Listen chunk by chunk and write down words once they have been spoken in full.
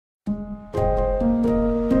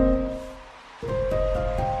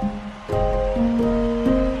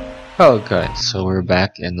Hello guys, so we're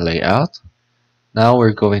back in layout. Now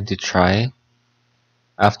we're going to try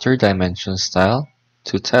after dimension style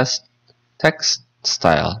to test text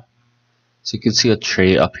style. So you can see a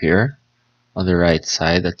tray up here on the right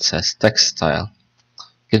side that says text style.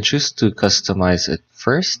 You can choose to customize it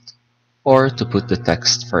first or to put the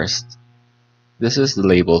text first. This is the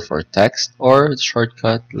label for text or the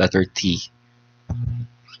shortcut letter T.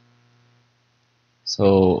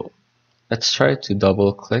 So let's try to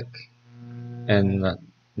double click and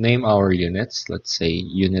name our units. Let's say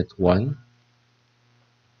unit 1.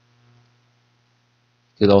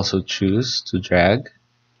 You could also choose to drag.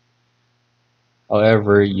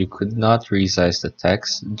 However, you could not resize the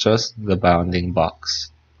text, just the bounding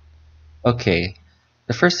box. Okay,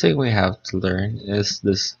 the first thing we have to learn is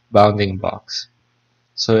this bounding box.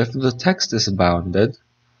 So if the text is bounded,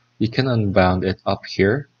 you can unbound it up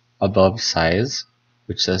here above size,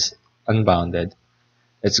 which says unbounded.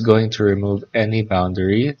 It's going to remove any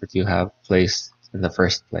boundary that you have placed in the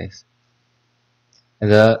first place.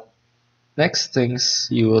 And the next things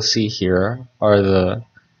you will see here are the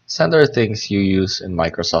standard things you use in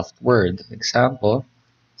Microsoft Word. Example,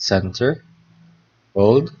 center,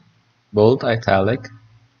 bold, bold italic,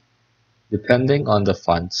 depending on the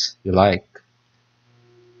fonts you like.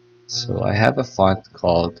 So I have a font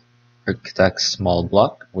called Architect Small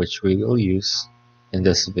Block, which we will use in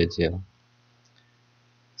this video.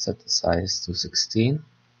 Set the size to 16.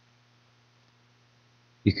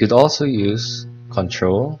 You could also use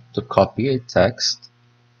Control to copy a text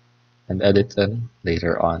and edit them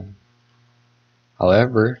later on.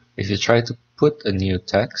 However, if you try to put a new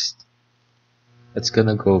text, it's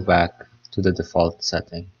gonna go back to the default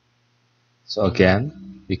setting. So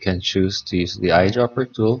again, you can choose to use the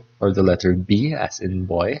eyedropper tool or the letter B as in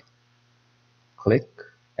boy. Click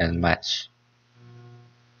and match.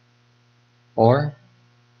 Or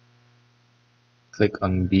click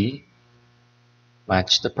on B,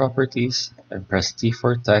 match the properties, and press T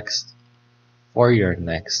for text for your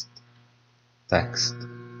next text.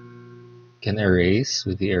 You can erase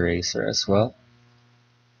with the eraser as well.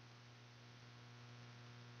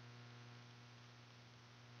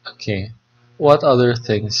 Okay, what other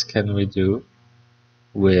things can we do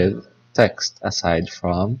with text aside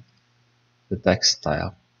from the text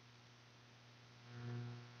style?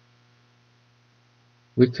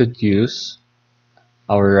 We could use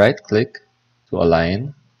our right click to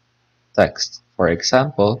align text. For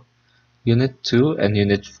example, Unit 2 and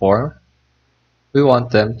Unit 4, we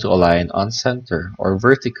want them to align on center or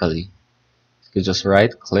vertically. You could just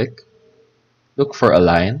right click, look for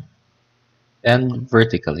align, and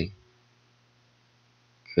vertically.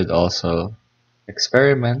 You could also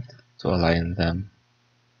experiment to align them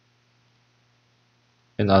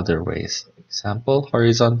in other ways. Example,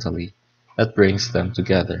 horizontally. That brings them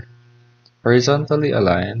together. Horizontally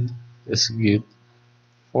aligned is good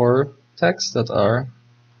for texts that are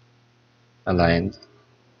aligned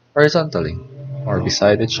horizontally or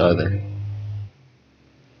beside each other.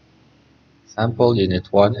 Example, Unit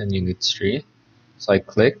 1 and Unit 3. So I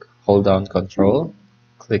click, hold down Control,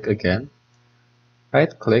 click again,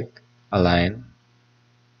 right click, align,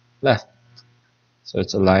 left. So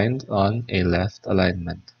it's aligned on a left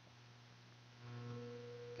alignment.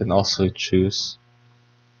 You can also choose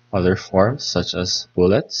other forms such as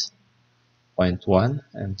bullets, point 1,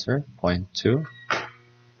 enter, point 2,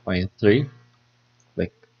 point 3,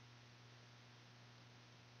 click.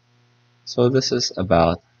 So this is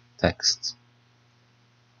about text.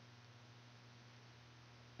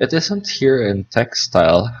 It isn't here in text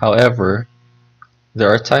style, however, there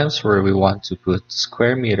are times where we want to put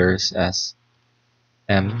square meters as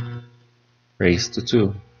m raised to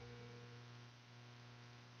 2.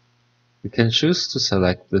 You can choose to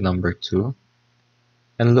select the number 2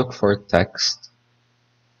 and look for text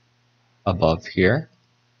above here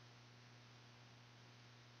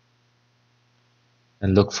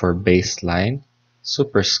and look for baseline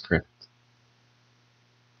superscript.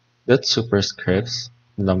 That superscripts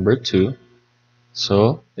number 2,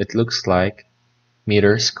 so it looks like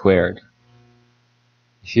meter squared.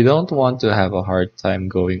 If you don't want to have a hard time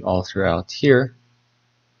going all throughout here,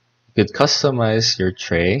 you could customize your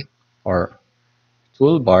tray or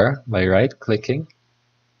toolbar by right-clicking,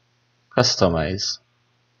 Customize.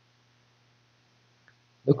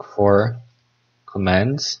 Look for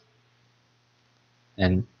Commands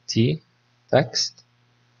and T, Text.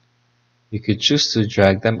 You could choose to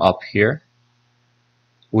drag them up here,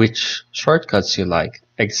 which shortcuts you like.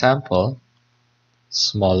 Example,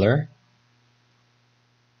 smaller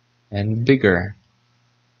and bigger,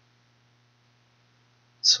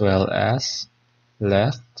 as well as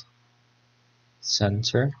left,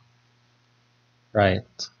 center,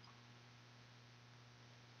 right,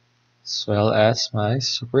 as well as my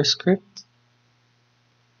superscript.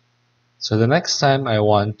 So the next time I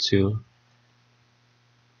want to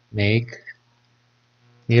make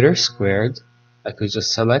meter squared, I could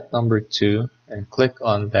just select number 2 and click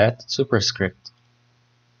on that superscript.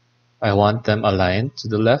 If I want them aligned to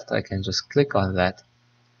the left, I can just click on that.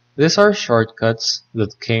 These are shortcuts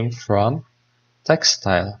that came from text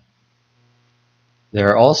style. There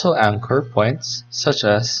are also anchor points such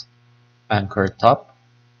as anchor top,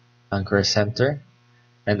 anchor center,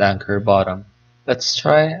 and anchor bottom. Let's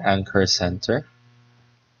try anchor center,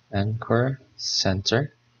 enter,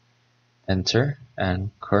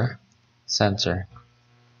 anchor center.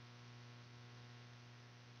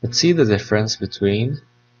 Let's see the difference between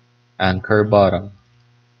anchor bottom,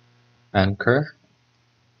 anchor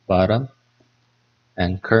bottom,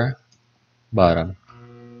 anchor bottom.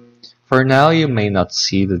 For now, you may not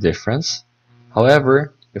see the difference.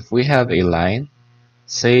 However, if we have a line,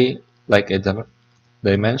 say like a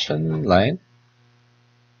dimension line,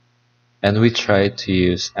 and we try to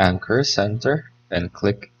use anchor center and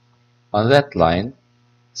click on that line,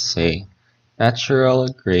 say natural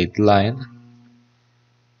grade line,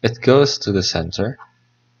 it goes to the center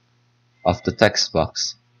of the text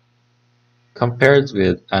box. Compared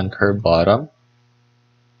with anchor bottom,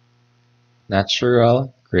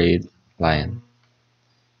 natural grade line.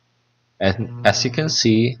 And as you can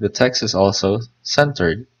see, the text is also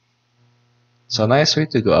centered. So a nice way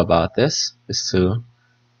to go about this is to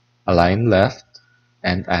align left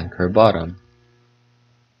and anchor bottom.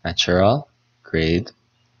 Natural grade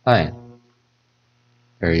line.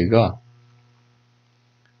 There you go.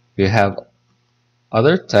 We have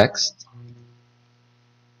other text.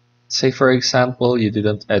 Say for example, you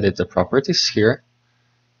didn't edit the properties here,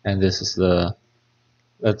 and this is the,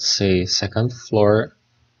 let's say, second floor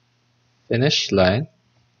finish line.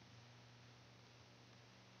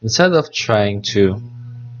 Instead of trying to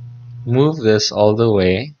move this all the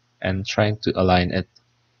way and trying to align it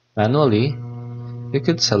manually, you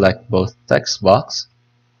could select both text box,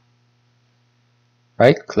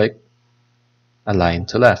 right click, align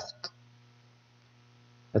to left.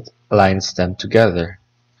 It aligns them together.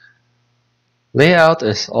 Layout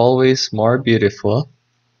is always more beautiful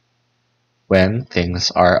when things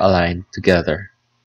are aligned together.